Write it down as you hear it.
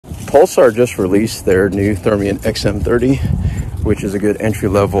Pulsar just released their new Thermion XM30, which is a good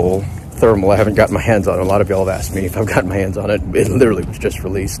entry-level thermal. I haven't gotten my hands on it. A lot of y'all have asked me if I've gotten my hands on it. It literally was just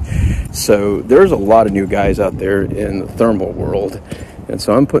released. So there's a lot of new guys out there in the thermal world. And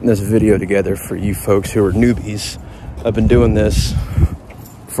so I'm putting this video together for you folks who are newbies. I've been doing this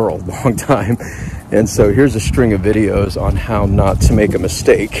for a long time. And so here's a string of videos on how not to make a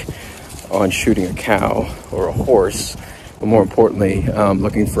mistake on shooting a cow or a horse. But more importantly,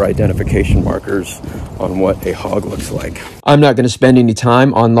 looking for identification markers on what a hog looks like. I'm not going to spend any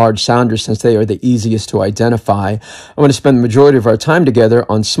time on large sounders since they are the easiest to identify. I want to spend the majority of our time together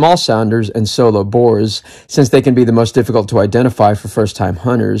on small sounders and solo bores, since they can be the most difficult to identify for first-time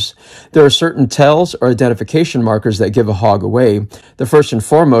hunters. There are certain tells or identification markers that give a hog away. The first and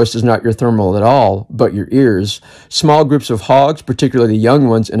foremost is not your thermal at all, but your ears. Small groups of hogs, particularly young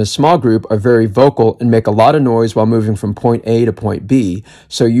ones in a small group, are very vocal and make a lot of noise while moving from point A to point B,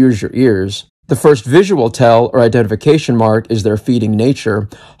 so use your ears. The first visual tell or identification mark is their feeding nature.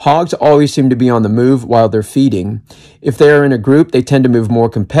 Hogs always seem to be on the move while they're feeding. If they are in a group, they tend to move more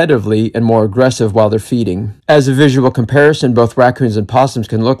competitively and more aggressive while they're feeding. As a visual comparison, both raccoons and possums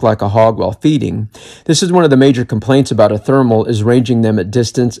can look like a hog while feeding. This is one of the major complaints about a thermal, is ranging them at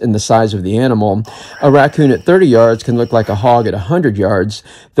distance and the size of the animal. A raccoon at 30 yards can look like a hog at 100 yards.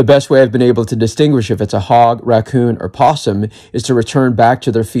 The best way I've been able to distinguish if it's a hog, raccoon, or possum is to return back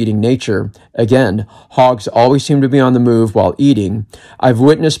to their feeding nature. Again, hogs always seem to be on the move while eating. I've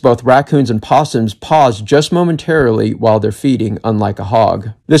witnessed both raccoons and possums pause just momentarily while they're feeding, unlike a hog.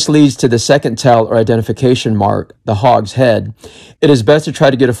 This leads to the second tell or identification mark, the hog's head. It is best to try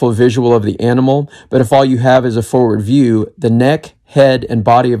to get a full visual of the animal, but if all you have is a forward view, the neck, head, and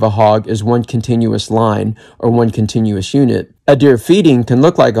body of a hog is one continuous line or one continuous unit. A deer feeding can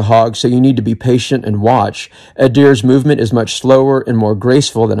look like a hog, so you need to be patient and watch. A deer's movement is much slower and more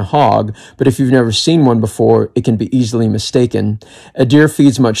graceful than a hog, but if you've never seen one before, it can be easily mistaken. A deer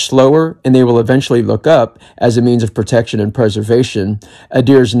feeds much slower, and they will eventually look up as a means of protection and preservation. A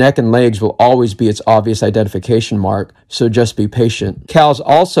deer's neck and legs will always be its obvious identification mark, so just be patient. Cows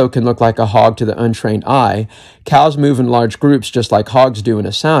also can look like a hog to the untrained eye. Cows move in large groups just like hogs do in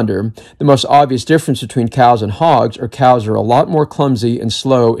a sounder. The most obvious difference between cows and hogs are cows are a lot more clumsy and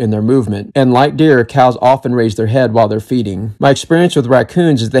slow in their movement. And like deer, cows often raise their head while they're feeding. My experience with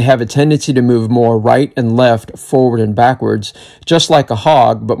raccoons is they have a tendency to move more right and left, forward and backwards, just like a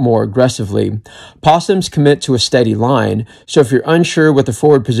hog, but more aggressively. Possums commit to a steady line, so if you're unsure with the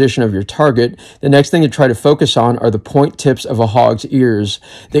forward position of your target, the next thing to try to focus on are the point tips of a hog's ears.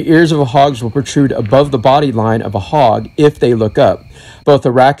 The ears of a hog will protrude above the body line of a hog if they look up. Both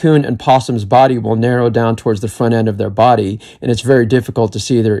a raccoon and possum's body will narrow down towards the front end of their body, and it's very difficult to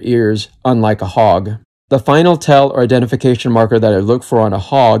see their ears, unlike a hog. The final tell or identification marker that I look for on a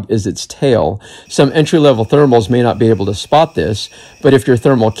hog is its tail. Some entry-level thermals may not be able to spot this, but if your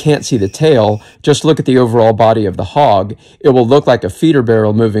thermal can't see the tail, just look at the overall body of the hog. It will look like a feeder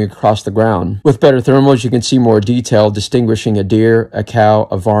barrel moving across the ground. With better thermals, you can see more detail, distinguishing a deer, a cow,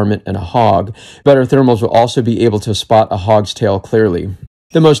 a varmint, and a hog. Better thermals will also be able to spot a hog's tail clearly.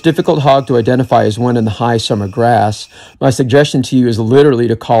 The most difficult hog to identify is one in the high summer grass. My suggestion to you is literally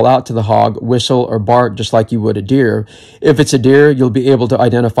to call out to the hog, whistle, or bark just like you would a deer. If it's a deer, you'll be able to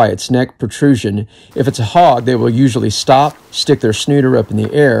identify its neck protrusion. If it's a hog, they will usually stop, stick their snooter up in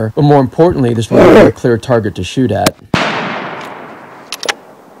the air, but more importantly, this will be a clear target to shoot at.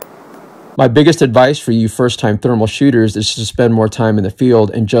 My biggest advice for you first-time thermal shooters is to spend more time in the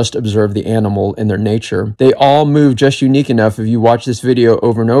field and just observe the animal in their nature. They all move just unique enough. If you watch this video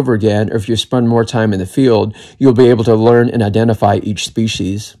over and over again, or if you spend more time in the field, you'll be able to learn and identify each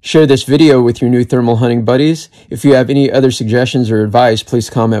species. Share this video with your new thermal hunting buddies. If you have any other suggestions or advice, please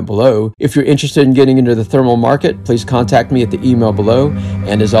comment below. If you're interested in getting into the thermal market, please contact me at the email below.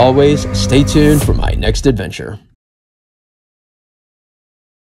 And as always, stay tuned for my next adventure.